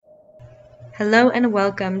Hello and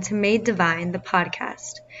welcome to Made Divine, the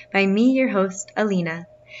podcast, by me, your host, Alina,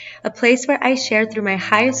 a place where I share through my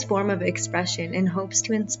highest form of expression in hopes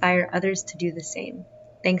to inspire others to do the same.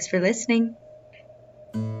 Thanks for listening.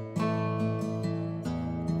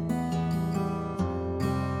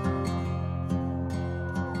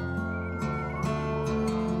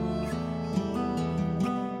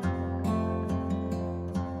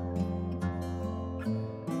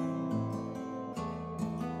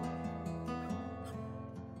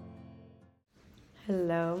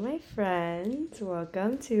 Hello, my friends.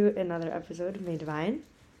 Welcome to another episode of Made Divine.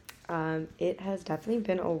 It has definitely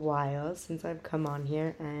been a while since I've come on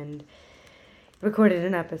here and recorded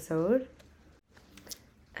an episode.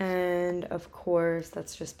 And of course,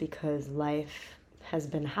 that's just because life has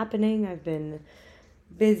been happening. I've been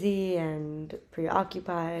busy and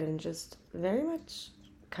preoccupied and just very much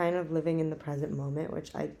kind of living in the present moment,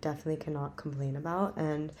 which I definitely cannot complain about.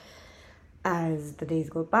 And as the days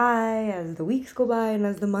go by, as the weeks go by, and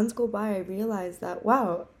as the months go by, I realize that,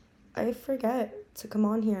 wow, I forget to come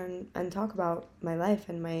on here and talk about my life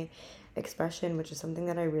and my expression, which is something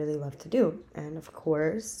that I really love to do. And of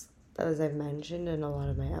course, as I've mentioned in a lot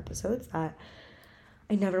of my episodes, that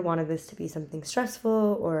I never wanted this to be something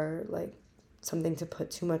stressful or like something to put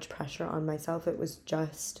too much pressure on myself. It was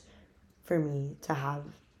just for me to have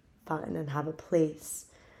fun and have a place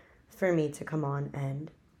for me to come on and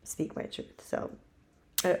speak my truth. So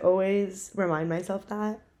I always remind myself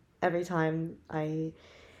that every time I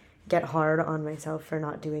get hard on myself for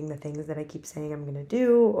not doing the things that I keep saying I'm gonna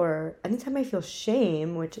do, or anytime I feel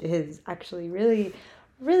shame, which is actually really,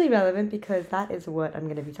 really relevant because that is what I'm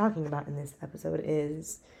gonna be talking about in this episode,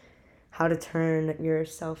 is how to turn your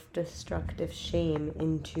self-destructive shame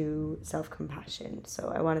into self-compassion.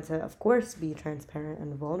 So I wanted to, of course, be transparent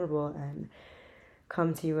and vulnerable and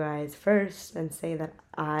come to you guys first and say that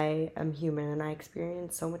I am human and I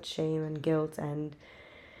experience so much shame and guilt and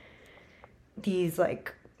these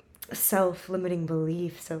like self-limiting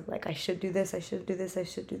beliefs of like I should do this, I should do this, I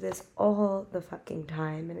should do this all the fucking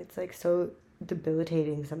time, and it's like so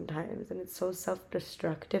debilitating sometimes and it's so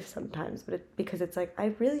self-destructive sometimes, but because it's like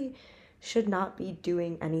I really should not be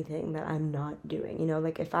doing anything that I'm not doing, you know,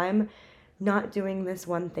 like if I'm not doing this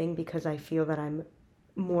one thing because I feel that I'm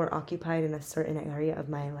more occupied in a certain area of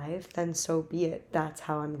my life, then so be it. That's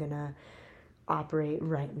how I'm gonna operate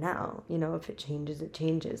right now. You know, if it changes, it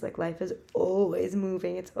changes. Like life is always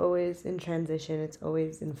moving, it's always in transition, it's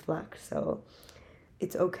always in flux. So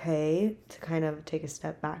it's okay to kind of take a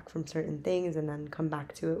step back from certain things and then come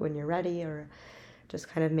back to it when you're ready, or just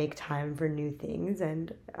kind of make time for new things.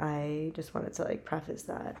 And I just wanted to like preface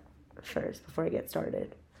that first before I get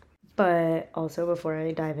started. But also before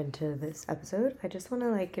I dive into this episode, I just want to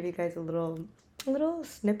like give you guys a little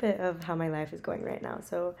snippet of how my life is going right now.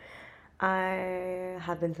 So I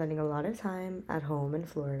have been spending a lot of time at home in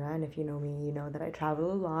Florida, and if you know me, you know that I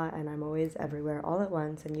travel a lot and I'm always everywhere all at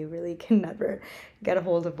once, and you really can never get a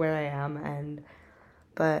hold of where I am. And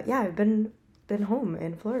but yeah, I've been home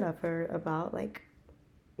in Florida for about like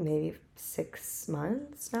maybe 6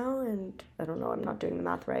 months now, and I don't know, I'm not doing the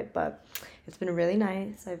math right, but it's been really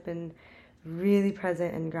nice. I've been really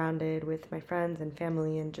present and grounded with my friends and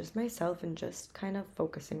family and just myself, and just kind of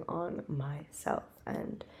focusing on myself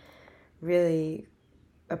and really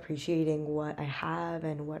appreciating what I have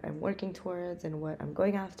and what I'm working towards and what I'm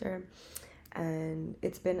going after. And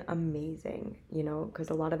it's been amazing, you know, because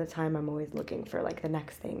a lot of the time I'm always looking for like the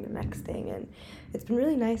next thing, and it's been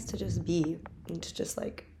really nice to just be and to just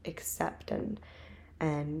like accept and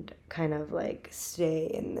kind of like stay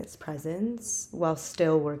in this presence while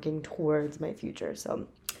still working towards my future. So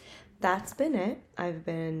that's been it. I've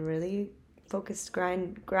been really focused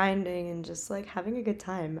grinding and just like having a good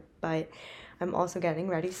time, but I'm also getting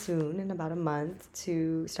ready soon in about a month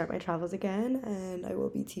to start my travels again, and I will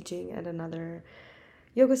be teaching at another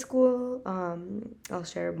yoga school. I'll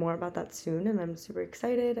share more about that soon, and I'm super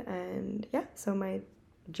excited. And yeah, so my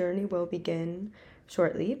journey will begin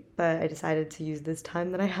shortly, but I decided to use this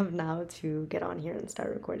time that I have now to get on here and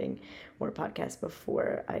start recording more podcasts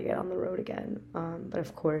before I get on the road again. But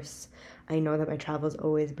of course, I know that my travels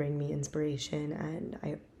always bring me inspiration, and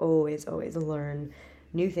I always learn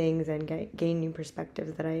new things and gain new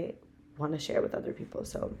perspectives that I want to share with other people.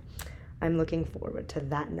 So I'm looking forward to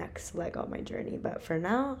that next leg on my journey. But for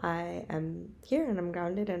now, I am here and I'm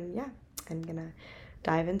grounded, and yeah, I'm gonna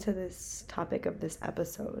dive into this topic of this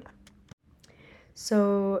episode.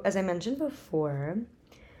 So, as I mentioned before,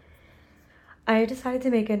 I decided to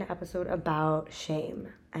make an episode about shame.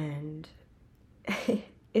 And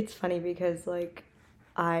it's funny because, like,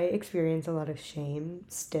 I experience a lot of shame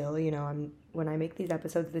still. When I make these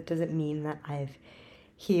episodes, it doesn't mean that I've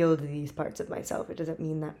healed these parts of myself. It doesn't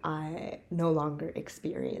mean that I no longer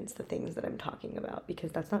experience the things that I'm talking about,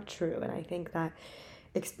 because that's not true. And I think that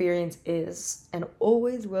experience is and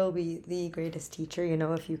always will be the greatest teacher.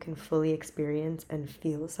 If you can fully experience and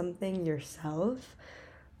feel something yourself,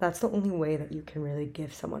 that's the only way that you can really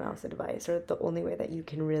give someone else advice, or the only way that you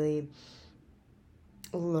can really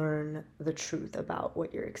learn the truth about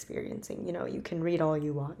what you're experiencing. You can read all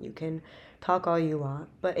you want, you can talk all you want,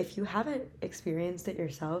 but if you haven't experienced it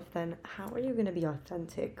yourself, then how are you going to be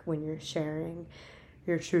authentic when you're sharing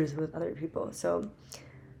your truth with other people? So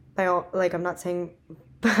I'm not saying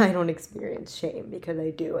I don't experience shame, because I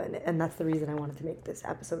do, and that's the reason I wanted to make this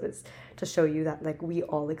episode, is to show you that like we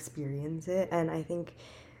all experience it. And I think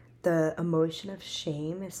the emotion of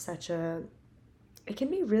shame is it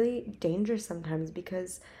can be really dangerous sometimes,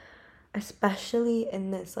 because especially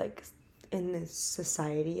in this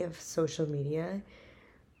society of social media,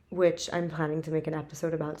 which I'm planning to make an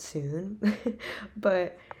episode about soon.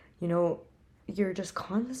 But you're just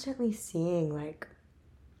constantly seeing like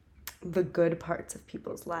the good parts of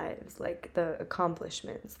people's lives, like the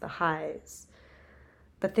accomplishments, the highs,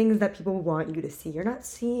 the things that people want you to see. You're not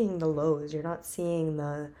seeing the lows, you're not seeing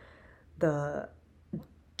the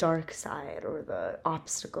dark side, or the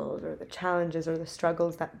obstacles, or the challenges, or the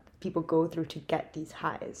struggles that people go through to get these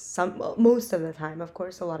highs. Most of the time, of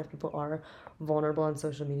course, a lot of people are vulnerable on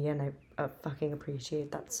social media, and I fucking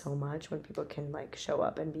appreciate that so much, when people can like show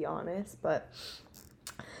up and be honest. But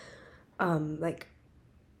like,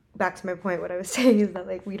 back to my point, what I was saying is that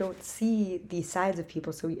like we don't see these sides of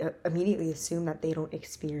people, so we immediately assume that they don't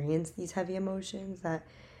experience these heavy emotions, that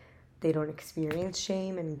they don't experience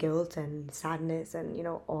shame and guilt and sadness, and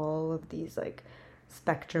all of these like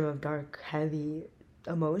spectrum of dark, heavy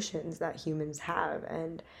emotions that humans have.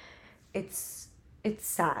 And it's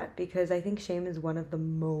sad, because I think shame is one of the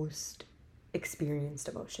most experienced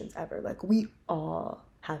emotions ever. Like, we all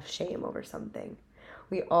have shame over something.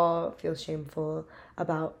 We all feel shameful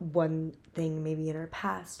about one thing, maybe in our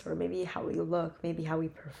past, or maybe how we look, maybe how we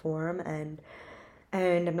perform. And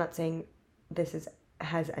I'm not saying this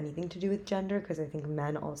has anything to do with gender, because I think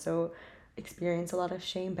men also experience a lot of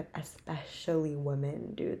shame, but especially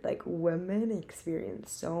women, dude. Like, women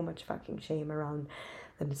experience so much fucking shame around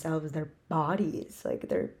themselves, their bodies, like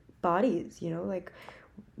their bodies, like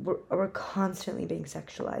we're constantly being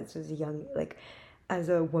sexualized as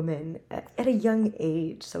a woman at a young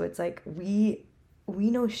age. So it's like we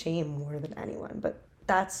know shame more than anyone. But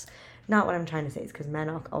that's not what I'm trying to say, is because men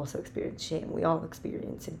also experience shame. We all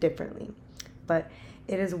experience it differently, but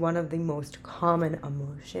it is one of the most common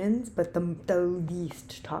emotions, but the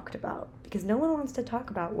least talked about, because no one wants to talk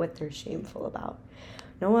about what they're shameful about.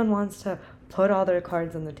 No one wants to put all their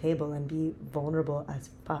cards on the table and be vulnerable as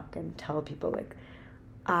fuck and tell people like,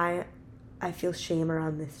 I feel shame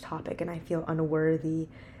around this topic, and I feel unworthy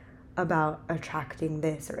about attracting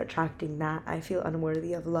this or attracting that. I feel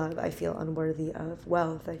unworthy of love. I feel unworthy of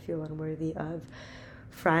wealth. I feel unworthy of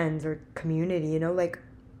friends or community, like,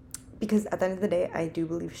 because at the end of the day, I do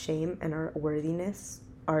believe shame and our worthiness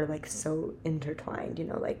are like so intertwined.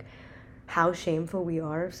 Like, how shameful we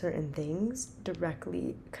are of certain things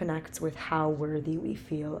directly connects with how worthy we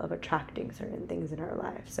feel of attracting certain things in our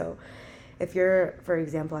life. So if you're, for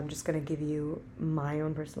example, I'm just going to give you my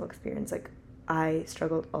own personal experience. Like, I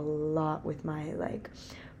struggled a lot with my like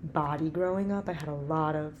body growing up. I had a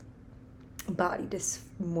lot of body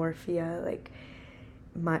dysmorphia. Like,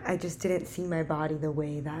 I just didn't see my body the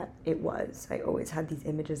way that it was. I always had these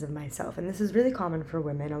images of myself, and this is really common for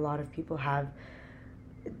women. A lot of people have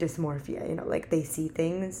dysmorphia, like they see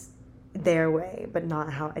things their way but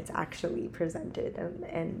not how it's actually presented,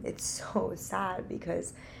 and it's so sad,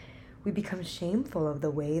 because we become shameful of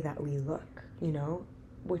the way that we look,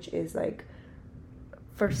 which is like,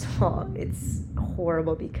 first of all, it's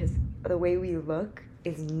horrible, because the way we look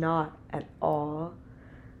is not at all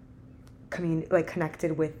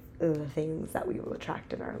connected with the things that we will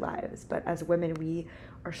attract in our lives. But as women, we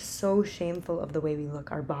are so shameful of the way we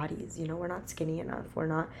look, our bodies. We're not skinny enough, we're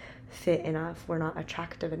not fit enough, we're not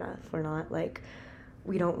attractive enough, we're not like,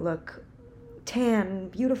 we don't look tan,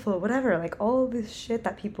 beautiful, whatever, like all this shit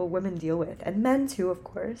that women deal with, and men too, of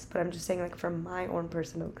course. But I'm just saying, like, from my own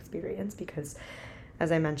personal experience, because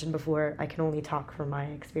as I mentioned before, I can only talk from my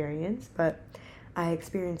experience, but I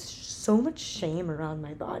experienced so much shame around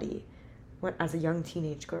my body as a young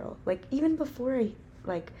teenage girl. Like, even before I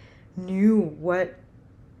like knew what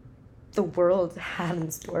the world had in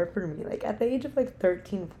store for me, like at the age of like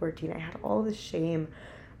 13, 14, I had all this shame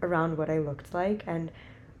around what I looked like, and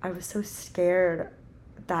I was so scared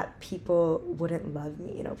that people wouldn't love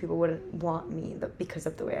me, you know, people wouldn't want me because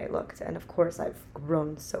of the way I looked. And of course, I've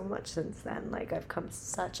grown so much since then. Like, I've come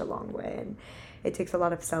such a long way, and it takes a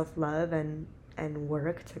lot of self-love and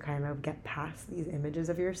work to kind of get past these images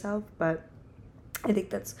of yourself. But I think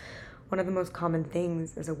that's one of the most common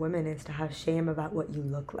things as a woman, is to have shame about what you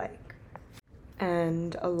look like.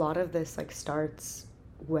 And a lot of this like starts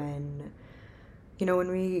when, you know,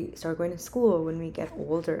 when we start going to school, when we get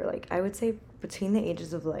older. Like, I would say between the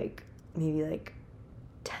ages of like maybe like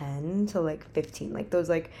 10 to like 15, like those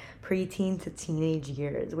like preteen to teenage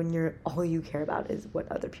years, when you're all you care about is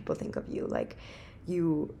what other people think of you. Like,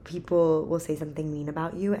 people will say something mean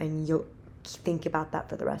about you, and you'll think about that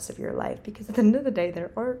for the rest of your life, because at the end of the day,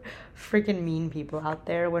 there are freaking mean people out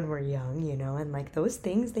there when we're young, you know. And like, those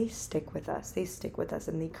things, they stick with us,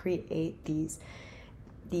 and they create these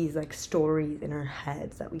like stories in our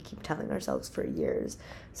heads that we keep telling ourselves for years.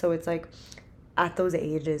 So it's like, at those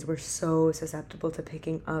ages, we're so susceptible to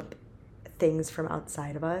picking up things from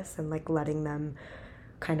outside of us and like letting them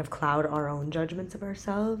kind of cloud our own judgments of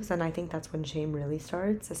ourselves. And I think that's when shame really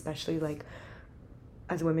starts, especially like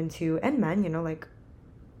as women too, and men, you know, like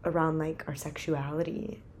around like our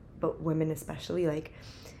sexuality. But women especially, like,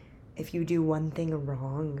 if you do one thing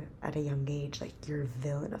wrong at a young age, like, you're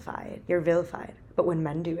vilified. But when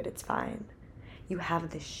men do it, it's fine. You have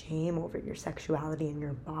this shame over your sexuality and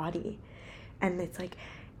your body. And it's like,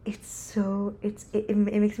 it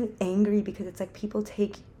makes me angry, because it's like people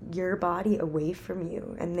take your body away from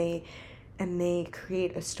you, and they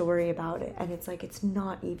create a story about it, and it's like, it's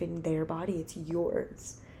not even their body, it's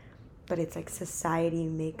yours. But it's like, society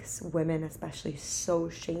makes women especially so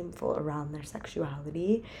shameful around their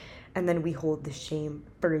sexuality, and then we hold the shame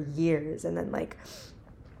for years, and then like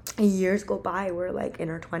years go by, we're like in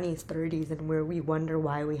our 20s, 30s, and where we wonder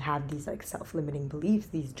why we have these like self-limiting beliefs,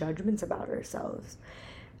 these judgments about ourselves.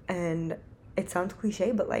 And it sounds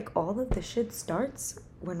cliche, but like, all of this shit starts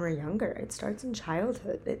when we're younger. It starts in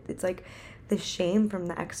childhood. It's like the shame from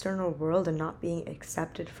the external world and not being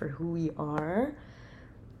accepted for who we are.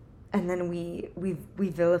 And then we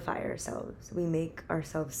vilify ourselves. We make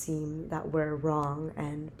ourselves seem that we're wrong,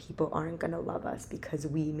 and people aren't gonna love us because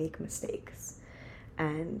we make mistakes.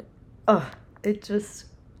 And I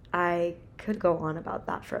could go on about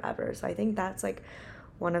that forever. So I think that's like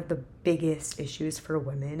one of the biggest issues for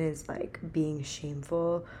women, is like being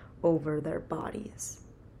shameful over their bodies.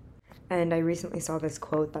 And I recently saw this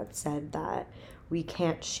quote that said that we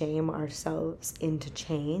can't shame ourselves into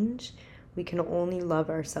change. We can only love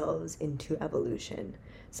ourselves into evolution.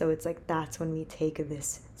 So it's like, that's when we take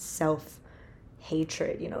this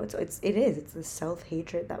self-hatred, you know, it's the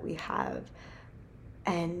self-hatred that we have.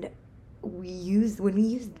 And when we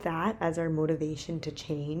use that as our motivation to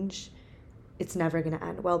change, it's never going to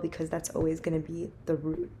end well, because that's always going to be the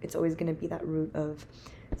root. It's always going to be that root of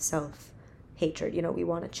self-hatred. You know, we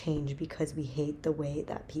want to change because we hate the way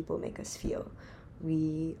that people make us feel.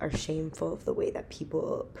 We are shameful of the way that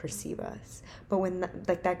people perceive us. But when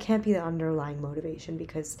that can't be the underlying motivation,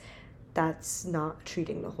 because that's not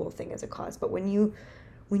treating the whole thing as a cause. But when you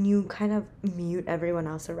kind of mute everyone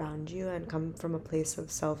else around you and come from a place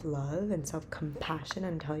of self-love and self-compassion,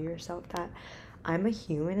 and tell yourself that I'm a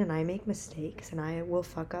human and I make mistakes and I will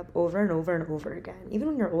fuck up over and over and over again. Even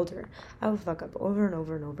when you're older, I will fuck up over and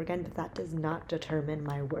over and over again, but that does not determine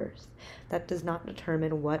my worth. That does not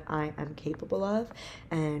determine what I am capable of,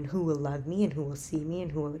 and who will love me, and who will see me,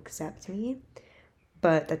 and who will accept me.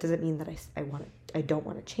 But that doesn't mean that I don't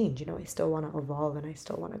want to change. You know, I still want to evolve, and I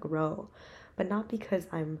still want to grow. But not because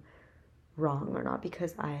I'm wrong, or not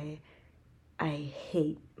because I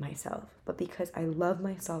hate myself, but because I love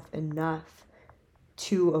myself enough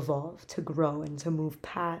to evolve, to grow, and to move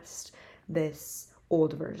past this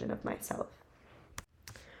old version of myself.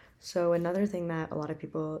 So another thing that a lot of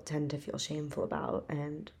people tend to feel shameful about,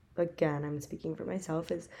 and again, I'm speaking for myself,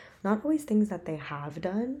 is not always things that they have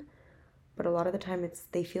done, but a lot of the time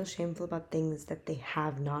they feel shameful about things that they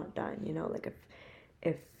have not done. You know, like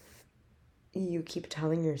if you keep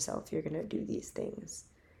telling yourself you're gonna do these things,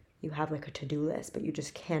 you have like a to-do list, but you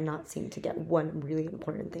just cannot seem to get one really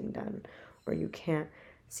important thing done, or you can't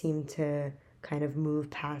seem to kind of move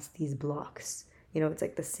past these blocks. You know, it's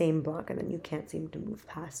like the same block, and then you can't seem to move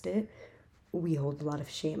past it. We hold a lot of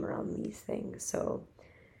shame around these things. So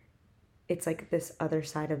it's like this other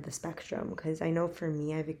side of the spectrum, because I know for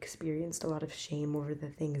me, I've experienced a lot of shame over the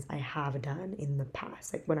things I have done in the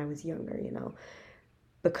past, like when I was younger, you know,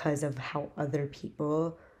 because of how other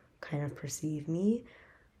people kind of perceive me.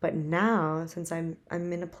 But now, since I'm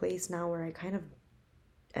in a place now where I kind of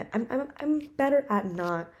I'm better at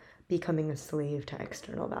not becoming a slave to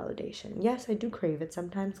external validation. Yes, I do crave it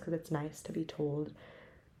sometimes because it's nice to be told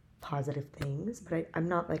positive things, but I'm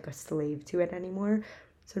not like a slave to it anymore.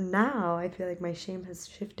 So now I feel like my shame has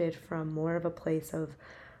shifted from more of a place of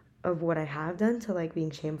what I have done to like being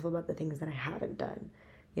shameful about the things that I haven't done.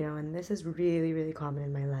 And this is really, really common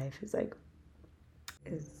in my life.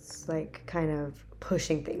 It's like kind of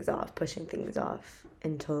pushing things off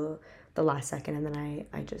until the last second, and then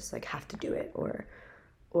I just like have to do it, or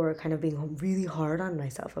kind of being really hard on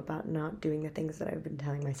myself about not doing the things that I've been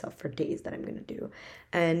telling myself for days that I'm gonna do.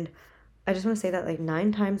 And I just want to say that like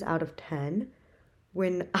 9 times out of 10,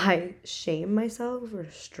 when I shame myself or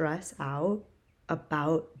stress out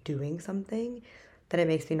about doing something, then it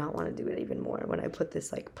makes me not want to do it even more. When I put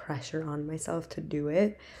this like pressure on myself to do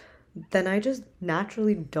it, then I just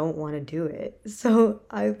naturally don't want to do it. So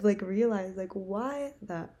I've like realized like, why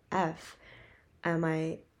the F am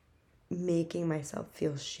I making myself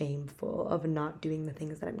feel shameful of not doing the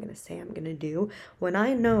things that I'm going to say I'm going to do when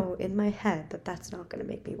I know in my head that that's not going to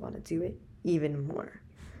make me want to do it even more.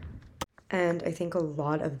 And I think a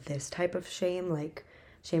lot of this type of shame, like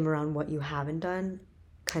shame around what you haven't done,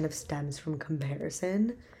 kind of stems from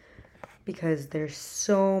comparison, because there's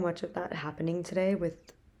so much of that happening today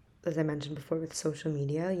with, as I mentioned before, with social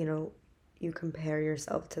media. You compare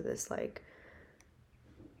yourself to this like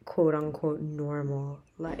quote unquote normal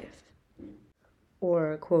life,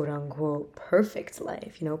 or quote unquote perfect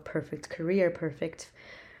life, perfect career, perfect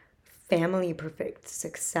family, perfect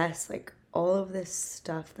success, like all of this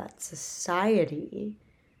stuff that society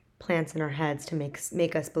plants in our heads to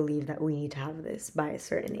make us believe that we need to have this by a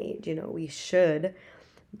certain age. We should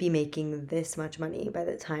be making this much money by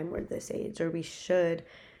the time we're this age, or we should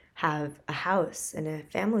have a house and a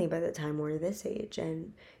family by the time we're this age,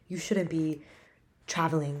 and you shouldn't be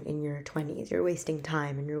traveling in your 20s, you're wasting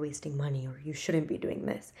time and you're wasting money, or you shouldn't be doing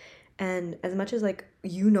this. And as much as like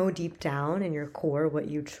deep down in your core what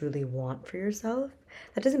you truly want for yourself,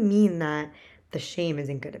 that doesn't mean that the shame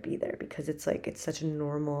isn't going to be there, because it's such a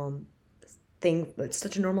normal thing, it's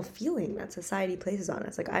such a normal feeling that society places on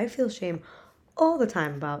us. Like I feel shame all the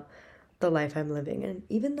time about the life I'm living, and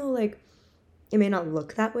even though like it may not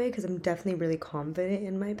look that way, because I'm definitely really confident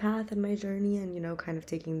in my path and my journey, and kind of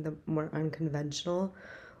taking the more unconventional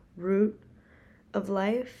route of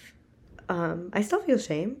life, I still feel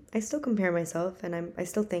shame. I still compare myself, and I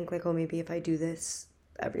still think like, oh, maybe if I do this,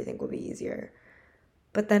 everything will be easier.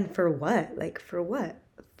 But then for what? Like for what?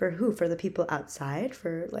 For who? For the people outside?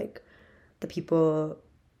 For like the people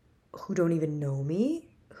who don't even know me,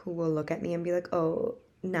 who will look at me and be like, oh,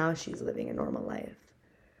 now she's living a normal life.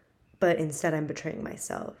 But instead I'm betraying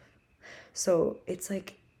myself. So it's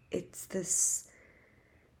like, it's this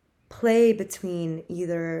play between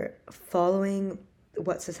either following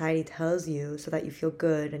what society tells you so that you feel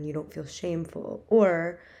good and you don't feel shameful,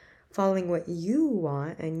 or following what you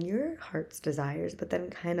want and your heart's desires, but then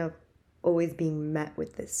kind of always being met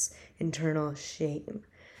with this internal shame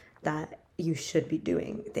that you should be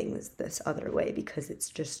doing things this other way because it's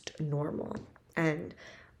just normal. And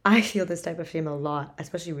I feel this type of shame a lot,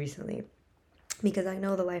 especially recently, because I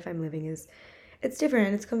know the life I'm living it's different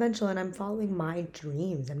and it's conventional, and I'm following my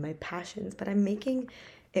dreams and my passions, but I'm making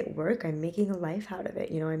it work. I'm making a life out of it.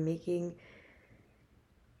 I'm making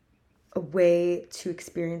a way to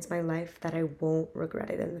experience my life that I won't regret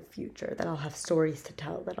it in the future, that I'll have stories to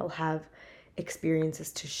tell, that I'll have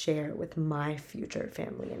experiences to share with my future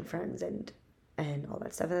family and friends and all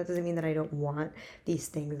that stuff. And that doesn't mean that I don't want these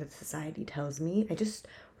things that society tells me. I just,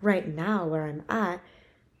 right now where I'm at,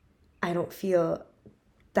 I don't feel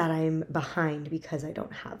that I'm behind because I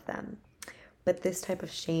don't have them. But this type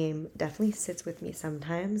of shame definitely sits with me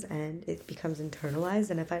sometimes, and it becomes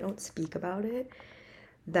internalized. And if I don't speak about it,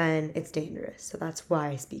 then it's dangerous. So that's why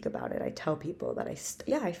I speak about it. I tell people that I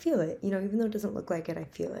feel it. Even though it doesn't look like it, I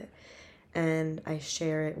feel it. And I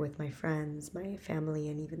share it with my friends, my family,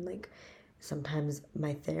 and even like sometimes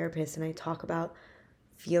my therapist. And I talk about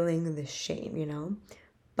feeling this shame,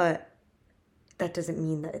 But that doesn't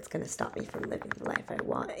mean that it's going to stop me from living the life I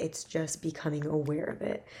want. It's just becoming aware of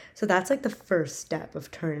it. So that's like the first step of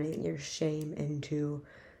turning your shame into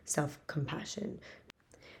self-compassion,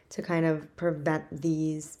 to kind of prevent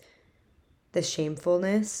this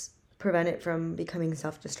shamefulness, prevent it from becoming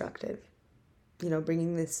self-destructive.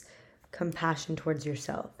 Bringing this compassion towards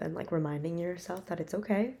yourself and like reminding yourself that it's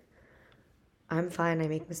okay. I'm fine. I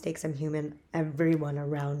make mistakes. I'm human. Everyone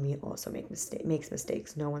around me also makes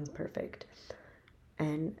mistakes. No one's perfect.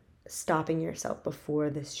 And stopping yourself before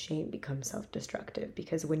this shame becomes self-destructive,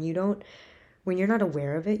 because when you're not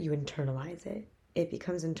aware of it, you internalize it. It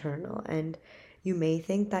becomes internal, and you may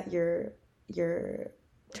think that you're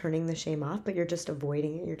turning the shame off, but you're just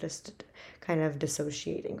avoiding it. You're just kind of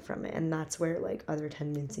dissociating from it. And that's where like other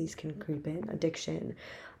tendencies can creep in: addiction,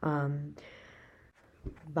 um,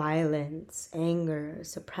 violence, anger,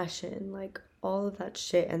 suppression, like all of that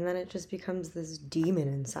shit. And then it just becomes this demon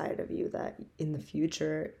inside of you that in the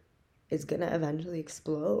future is gonna eventually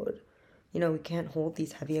explode. You know, we can't hold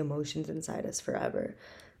these heavy emotions inside us forever.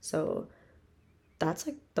 So that's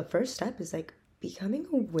like the first step, is like becoming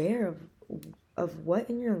aware of what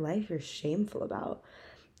in your life you're shameful about.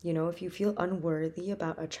 You know, if you feel unworthy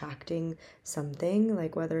about attracting something,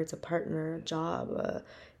 like whether it's a partner, a job, a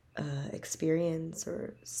experience,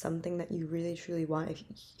 or something that you really truly want,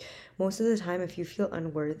 most of the time if you feel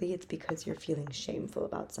unworthy, it's because you're feeling shameful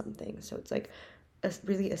about something. So it's like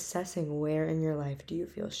really assessing where in your life do you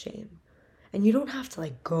feel shame. And you don't have to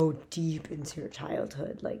like go deep into your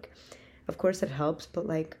childhood. Like, of course it helps, but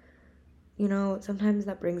like, you know, sometimes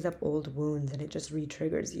that brings up old wounds and it just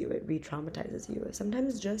re-triggers you, it re-traumatizes you.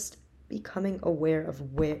 Sometimes just becoming aware of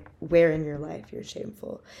where in your life you're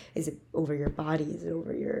shameful. Is it over your body? Is it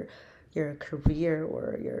over your career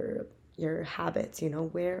or your habits? You know,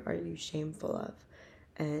 where are you shameful of?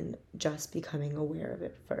 And just becoming aware of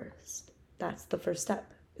it first. That's the first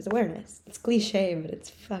step, is awareness. It's cliche, but it's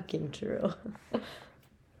fucking true.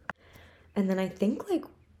 And then I think like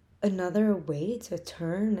another way to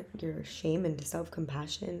turn your shame into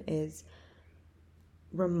self-compassion is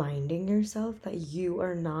reminding yourself that you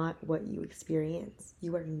are not what you experience.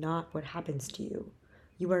 You are not what happens to you.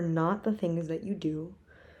 You are not the things that you do.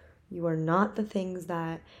 You are not the things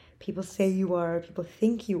that people say you are, people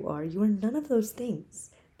think you are. You are none of those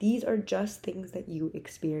things. These are just things that you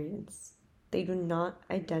experience. They do not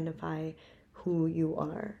identify who you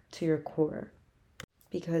are to your core.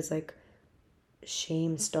 Because like,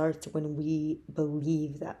 shame starts when we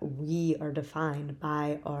believe that we are defined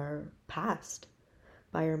by our past,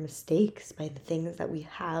 by our mistakes, by the things that we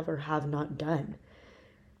have or have not done.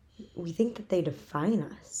 We think that they define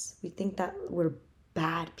us. We think that we're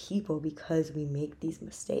bad people because we make these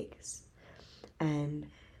mistakes. And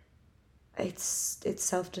it's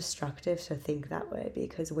self-destructive to think that way,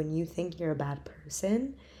 because when you think you're a bad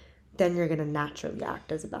person, then you're going to naturally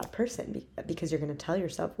act as a bad person, because you're going to tell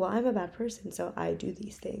yourself, well, I'm a bad person, so I do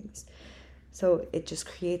these things. So it just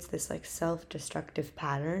creates this like self-destructive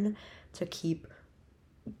pattern to keep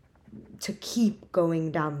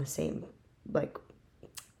going down the same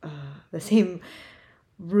the same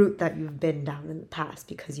route that you've been down in the past,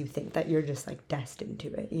 because you think that you're just like destined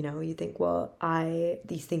to it. You know, you think, well,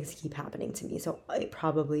 these things keep happening to me, so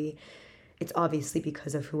it's obviously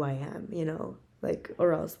because of who I am, you know, like,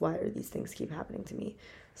 or else why are these things keep happening to me?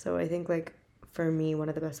 So I think like for me, one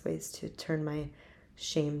of the best ways to turn my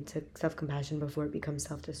shame to self-compassion before it becomes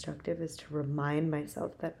self-destructive is to remind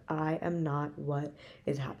myself that I am not what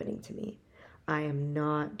is happening to me. I am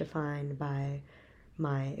not defined by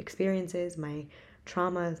my experiences, my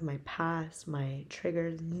traumas, my past, my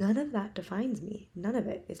triggers. None of that defines me. None of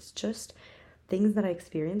it. It's just things that I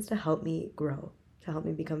experience to help me grow, to help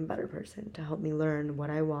me become a better person, to help me learn what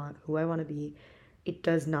I want, who I want to be. It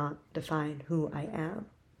does not define who I am.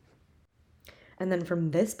 And then from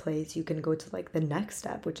this place, you can go to like the next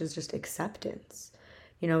step, which is just acceptance.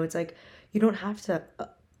 You know, it's like you don't have to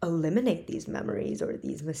eliminate these memories or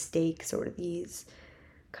these mistakes or these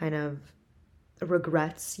kind of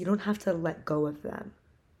regrets. You don't have to let go of them.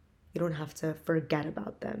 You don't have to forget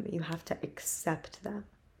about them. You have to accept them.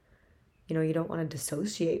 You know, you don't want to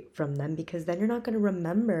dissociate from them, because then you're not going to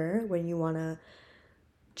remember when you want to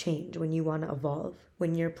change, when you want to evolve,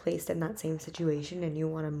 when you're placed in that same situation and you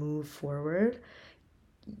want to move forward.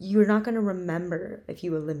 You're not going to remember if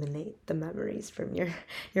you eliminate the memories from your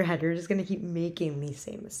head. You're just going to keep making these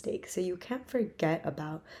same mistakes. So you can't forget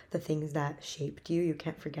about the things that shaped you. You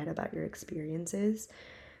can't forget about your experiences,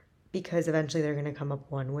 because eventually they're going to come up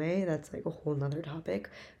one way. That's like a whole nother topic.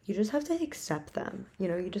 You just have to accept them. You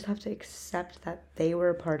know, you just have to accept that they were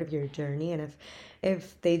a part of your journey. And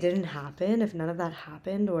if they didn't happen, if none of that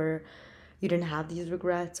happened, or you didn't have these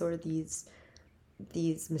regrets or these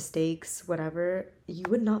mistakes, whatever, you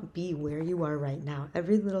would not be where you are right now.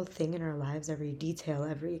 Every little thing in our lives, every detail,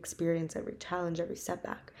 every experience, every challenge, every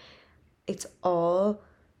setback, it's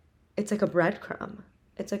like a breadcrumb.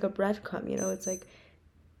 It's like a breadcrumb, you know? It's like,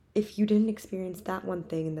 if you didn't experience that one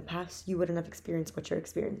thing in the past, you wouldn't have experienced what you're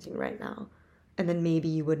experiencing right now. And then maybe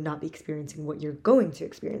you would not be experiencing what you're going to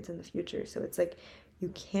experience in the future. So it's like, you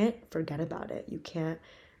can't forget about it. You can't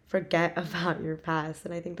forget about your past.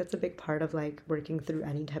 And I think that's a big part of like working through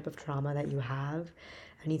any type of trauma that you have,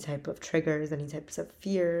 any type of triggers, any types of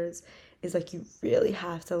fears, is like you really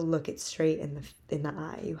have to look it straight in the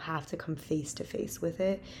eye. You have to come face to face with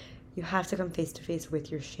it. You have to come face to face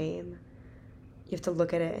with your shame. You have to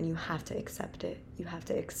look at it and you have to accept it. You have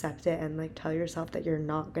to accept it and like tell yourself that you're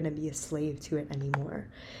not going to be a slave to it anymore.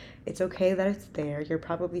 It's okay that it's there. You're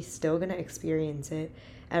probably still going to experience it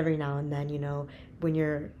every now and then, you know, when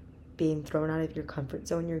you're being thrown out of your comfort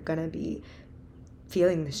zone, you're going to be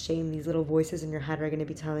feeling the shame. These little voices in your head are going to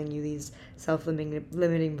be telling you these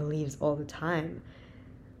self-limiting beliefs all the time.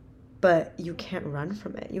 But you can't run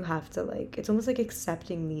from it. You have to like, it's almost like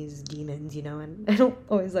accepting these demons, you know, and I don't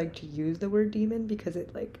always like to use the word demon because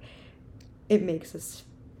it makes us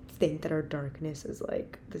think that our darkness is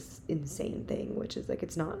like this insane thing, which is like,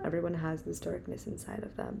 it's not. Everyone has this darkness inside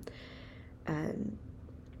of them. And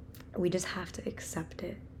we just have to accept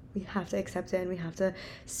it. We have to accept it and we have to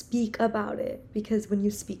speak about it, because when you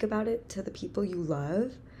speak about it to the people you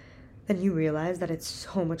love, then you realize that it's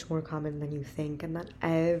so much more common than you think, and that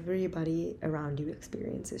everybody around you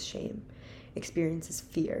experiences shame, experiences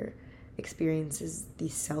fear, experiences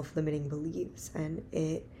these self-limiting beliefs, and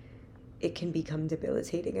it can become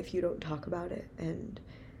debilitating if you don't talk about it, and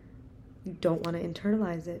you don't want to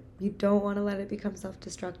internalize it. You don't want to let it become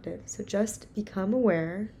self-destructive. So just become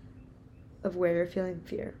aware of where you're feeling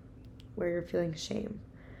fear, where you're feeling shame.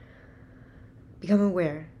 Become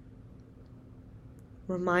aware.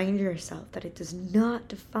 Remind yourself that it does not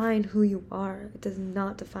define who you are. It does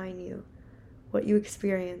not define you. What you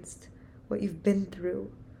experienced, what you've been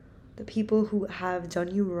through, the people who have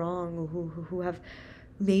done you wrong, who have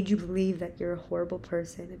made you believe that you're a horrible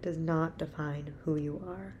person, it does not define who you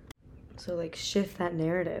are. So like shift that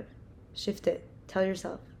narrative. Shift it. Tell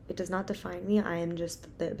yourself, it does not define me. I am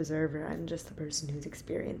just the observer. I'm just the person who's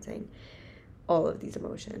experiencing all of these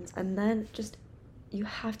emotions. And then just, you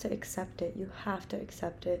have to accept it. You have to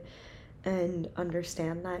accept it and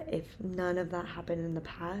understand that if none of that happened in the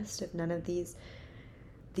past, if none of these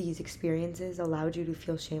experiences allowed you to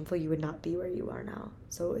feel shameful, you would not be where you are now.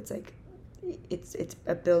 So it's like, it's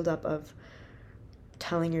a buildup of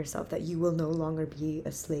telling yourself that you will no longer be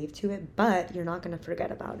a slave to it, but you're not going to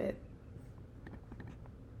forget about it.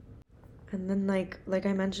 And then like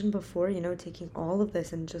I mentioned before, you know, taking all of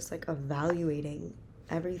this and just like evaluating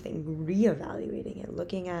everything, reevaluating it,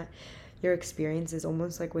 looking at your experiences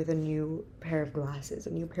almost like with a new pair of glasses,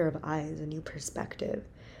 a new pair of eyes, a new perspective,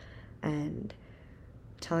 and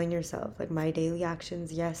telling yourself like, my daily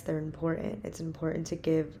actions, yes, they're important. It's important to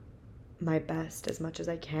give my best as much as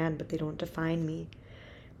I can, but they don't define me.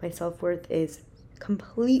 My self-worth is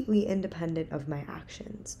completely independent of my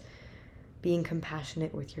actions. Being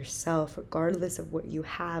compassionate with yourself, regardless of what you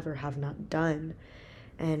have or have not done.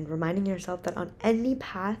 And reminding yourself that on any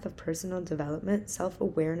path of personal development,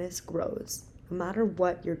 self-awareness grows. No matter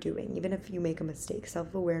what you're doing, even if you make a mistake,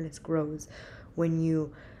 self-awareness grows when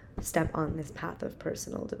you step on this path of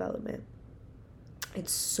personal development.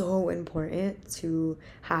 It's so important to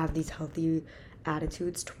have these healthy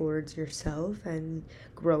attitudes towards yourself and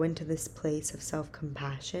grow into this place of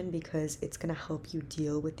self-compassion, because it's going to help you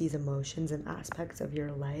deal with these emotions and aspects of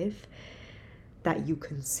your life that you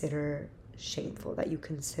consider shameful, that you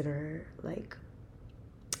consider like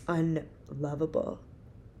unlovable,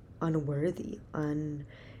 unworthy,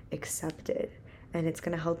 unaccepted. And it's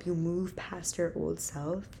going to help you move past your old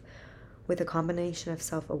self with a combination of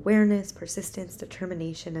self-awareness, persistence,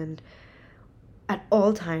 determination, and at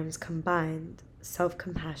all times combined,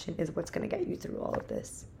 self-compassion is what's going to get you through all of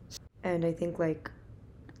this. And I think like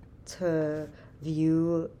to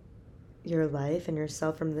view your life and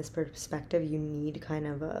yourself from this perspective, you need kind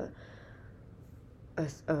of a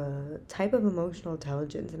type of emotional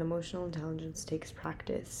intelligence, and emotional intelligence takes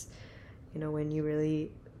practice. You know, when you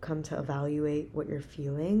really come to evaluate what you're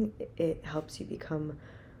feeling, it helps you become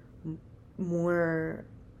more,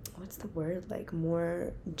 what's the word, like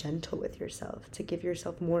more gentle with yourself, to give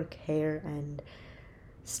yourself more care and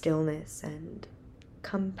stillness and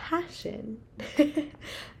compassion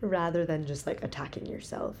rather than just like attacking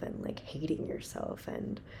yourself and like hating yourself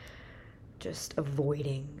and just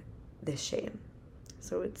avoiding this shame.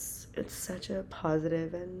 So it's such a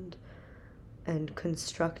positive and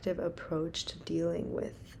constructive approach to dealing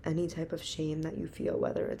with any type of shame that you feel,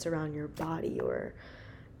 whether it's around your body or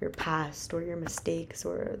your past or your mistakes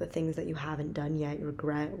or the things that you haven't done yet, you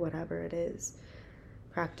regret, whatever it is.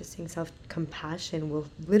 Practicing self-compassion will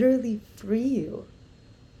literally free you.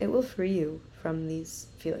 It will free you from these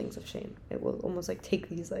feelings of shame. It will almost like take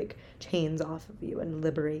these like chains off of you and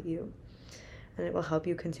liberate you. And it will help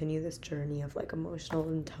you continue this journey of like emotional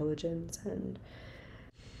intelligence and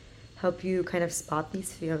help you kind of spot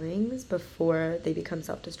these feelings before they become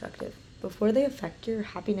self-destructive, before they affect your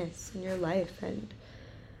happiness and your life and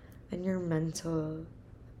your mental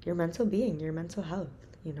being, your mental health,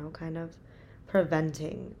 you know, kind of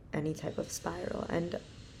preventing any type of spiral. And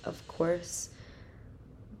of course,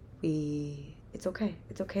 it's okay.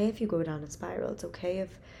 It's okay if you go down a spiral. It's okay if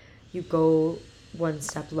you go one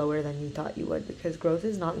step lower than you thought you would, because growth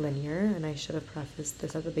is not linear. And I should have prefaced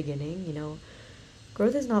this at the beginning, you know,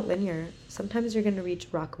 growth is not linear. Sometimes you're going to reach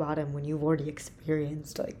rock bottom when you've already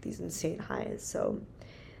experienced like these insane highs. So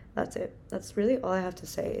that's it. That's really all I have to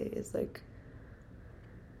say is like,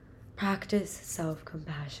 practice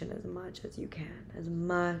self-compassion as much as you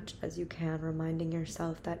can, reminding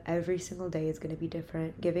yourself that every single day is going to be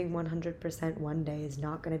different. Giving 100% one day is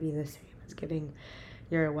not going to be the same as giving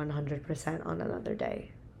your 100% on another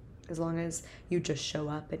day. As long as you just show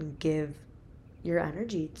up and give your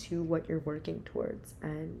energy to what you're working towards.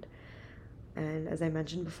 And as I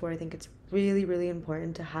mentioned before, I think it's really, really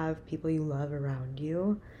important to have people you love around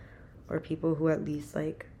you, or people who at least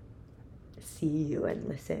like see you and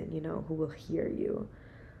listen, you know, who will hear you.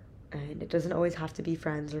 And it doesn't always have to be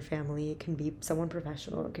friends or family. It can be someone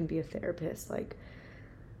professional. It can be a therapist, like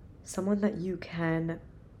someone that you can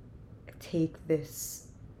take this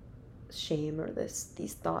shame or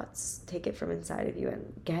these thoughts, take it from inside of you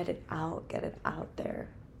and get it out there.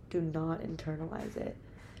 Do not internalize it.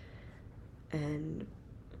 And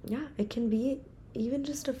yeah, it can be even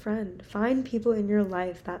just a friend. Find people in your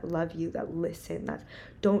life that love you, that listen, that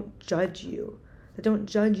don't judge you,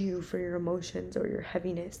 for your emotions or your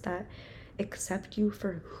heaviness, that accept you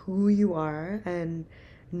for who you are and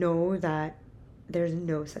know that there's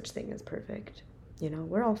no such thing as perfect. You know,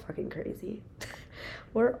 we're all fucking crazy.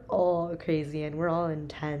 We're all crazy and we're all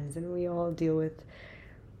intense and we all deal with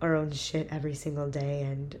our own shit every single day.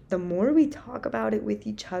 And the more we talk about it with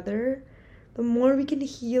each other, the more we can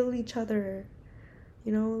heal each other.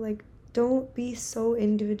 You know, like, don't be so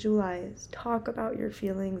individualized. Talk about your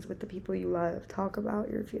feelings with the people you love. Talk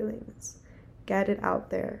about your feelings. Get it out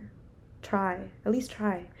there. Try. At least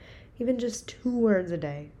try. Even just 2 words a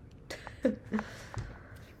day.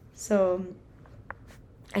 So,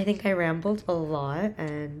 I think I rambled a lot,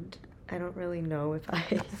 and I don't really know if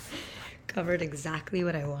I covered exactly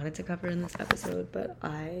what I wanted to cover in this episode, but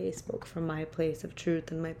I spoke from my place of truth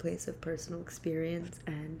and my place of personal experience,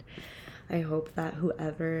 and I hope that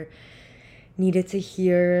whoever needed to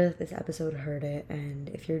hear this episode heard it. And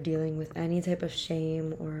if you're dealing with any type of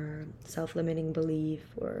shame or self-limiting belief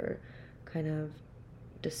or kind of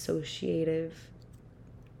dissociative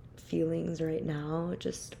feelings right now,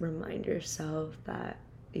 just remind yourself that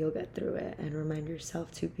you'll get through it, and remind yourself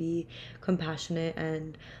to be compassionate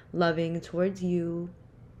and loving towards you,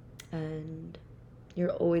 and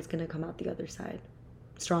you're always going to come out the other side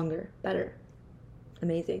stronger, better,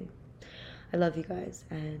 amazing. I love you guys,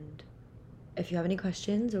 and if you have any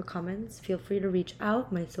questions or comments, feel free to reach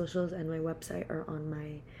out. My socials and my website are on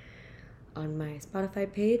my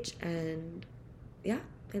Spotify page. And yeah,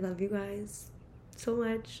 I love you guys so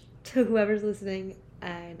much, to whoever's listening,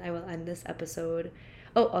 and I will end this episode.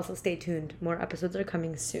 Oh, also stay tuned. More episodes are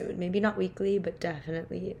coming soon. Maybe not weekly, but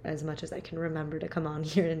definitely as much as I can remember to come on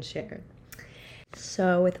here and share.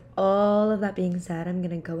 So with all of that being said, I'm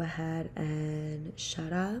going to go ahead and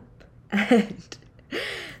shut up and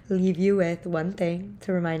leave you with one thing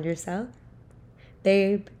to remind yourself.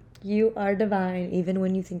 Babe, you are divine even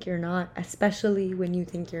when you think you're not, especially when you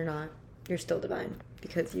think you're not. You're still divine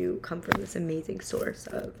because you come from this amazing source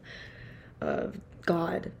of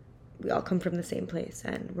God. We all come from the same place,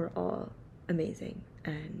 and we're all amazing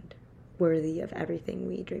and worthy of everything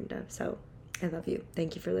we dreamed of. So I love you.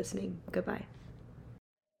 Thank you for listening. Goodbye.